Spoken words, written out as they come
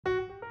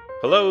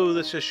Hello,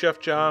 this is Chef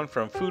John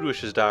from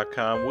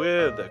foodwishes.com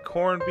with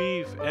corned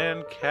beef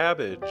and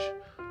cabbage,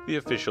 the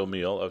official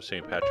meal of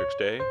St. Patrick's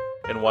Day.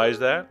 And why is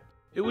that?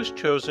 It was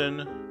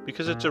chosen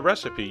because it's a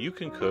recipe you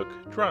can cook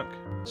drunk.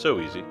 So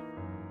easy.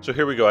 So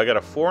here we go. I got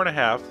a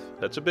 4.5,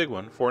 that's a big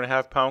one,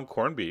 4.5 pound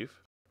corned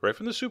beef, right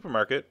from the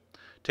supermarket.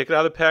 Take it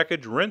out of the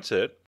package, rinse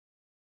it.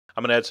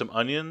 I'm going to add some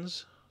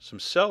onions, some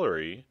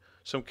celery,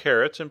 some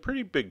carrots in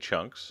pretty big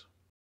chunks.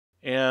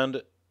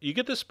 And you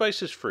get the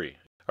spices free.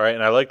 All right,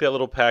 and I like that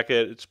little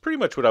packet. It's pretty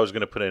much what I was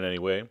going to put in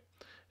anyway.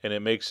 And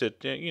it makes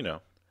it,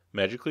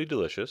 magically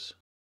delicious.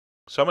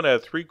 So I'm going to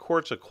add 3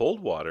 quarts of cold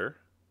water.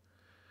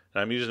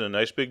 And I'm using a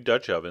nice big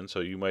Dutch oven, so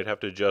you might have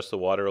to adjust the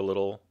water a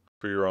little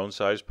for your own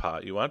size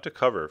pot. You want it to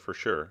cover for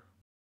sure.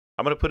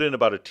 I'm going to put in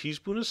about a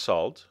teaspoon of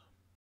salt.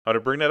 I'm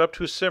going to bring that up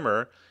to a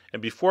simmer.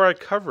 And before I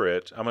cover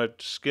it, I'm going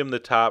to skim the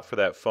top for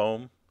that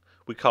foam.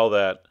 We call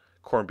that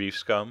corned beef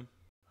scum.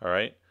 All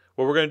right.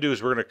 What we're going to do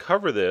is we're going to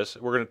cover this.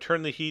 We're going to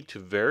turn the heat to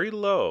very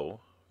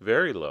low,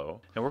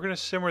 and we're going to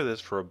simmer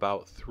this for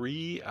about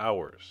 3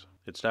 hours.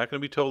 It's not going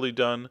to be totally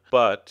done,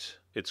 but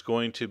it's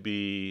going to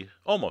be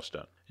almost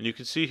done. And you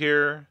can see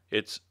here,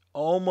 it's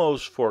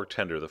almost fork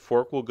tender. The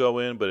fork will go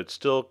in, but it's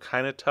still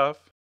kind of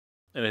tough.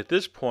 And at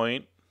this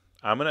point,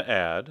 I'm going to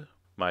add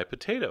my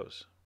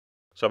potatoes.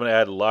 So I'm going to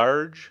add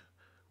large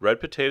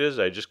red potatoes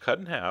I just cut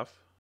in half,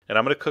 and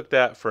I'm going to cook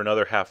that for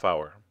another half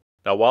hour.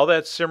 Now while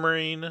that's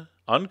simmering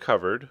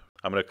uncovered,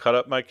 I'm going to cut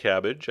up my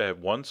cabbage. I have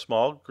 1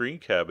 small green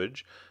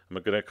cabbage. I'm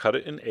going to cut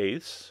it in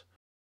eighths,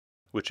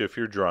 which if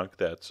you're drunk,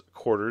 that's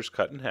quarters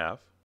cut in half.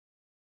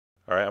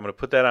 All right, I'm going to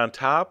put that on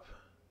top.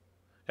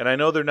 And I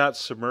know they're not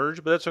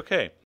submerged, but that's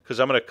okay, because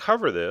I'm going to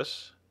cover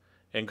this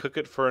and cook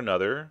it for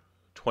another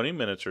 20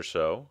 minutes or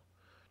so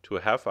to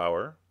a half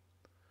hour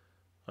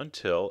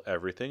until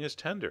everything is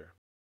tender.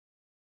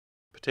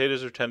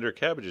 Potatoes are tender,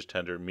 cabbage is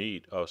tender,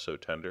 meat also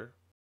tender.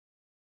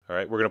 All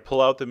right, we're going to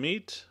pull out the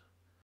meat.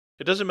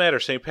 It doesn't matter,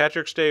 St.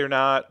 Patrick's Day or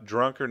not,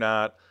 drunk or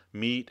not,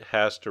 meat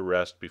has to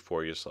rest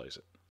before you slice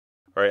it.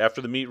 All right,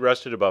 after the meat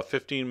rested about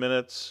 15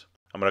 minutes,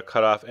 I'm going to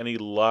cut off any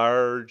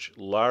large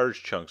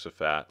chunks of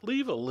fat.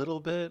 Leave a little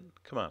bit.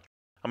 Come on.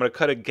 I'm going to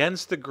cut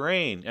against the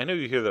grain. I know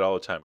you hear that all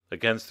the time.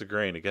 Against the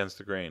grain, against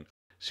the grain.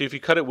 See, if you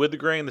cut it with the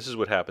grain, this is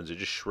what happens. It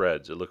just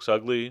shreds. It looks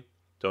ugly.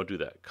 Don't do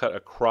that. Cut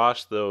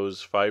across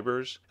those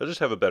fibers. It'll just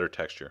have a better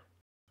texture.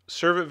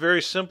 Serve it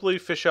very simply.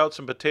 Fish out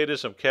some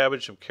potatoes, some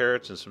cabbage, some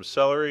carrots, and some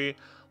celery.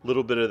 A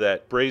little bit of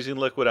that braising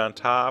liquid on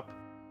top.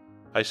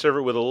 I serve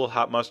it with a little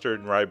hot mustard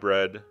and rye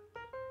bread.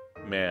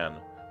 Man,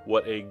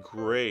 what a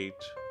great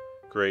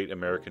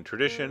American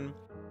tradition.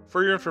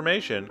 For your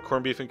information,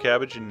 corned beef and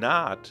cabbage is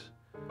not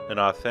an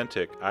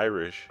authentic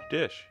Irish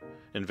dish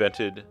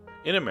invented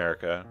in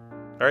America.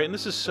 All right, and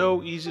this is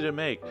so easy to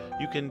make.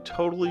 You can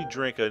totally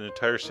drink an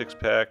entire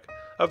 6-pack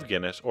of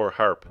Guinness, or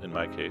Harp in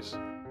my case,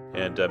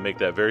 and make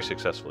that very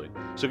successfully.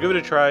 So give it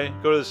a try,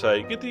 go to the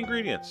site, get the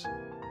ingredients,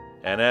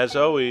 and as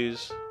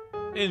always,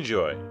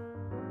 enjoy.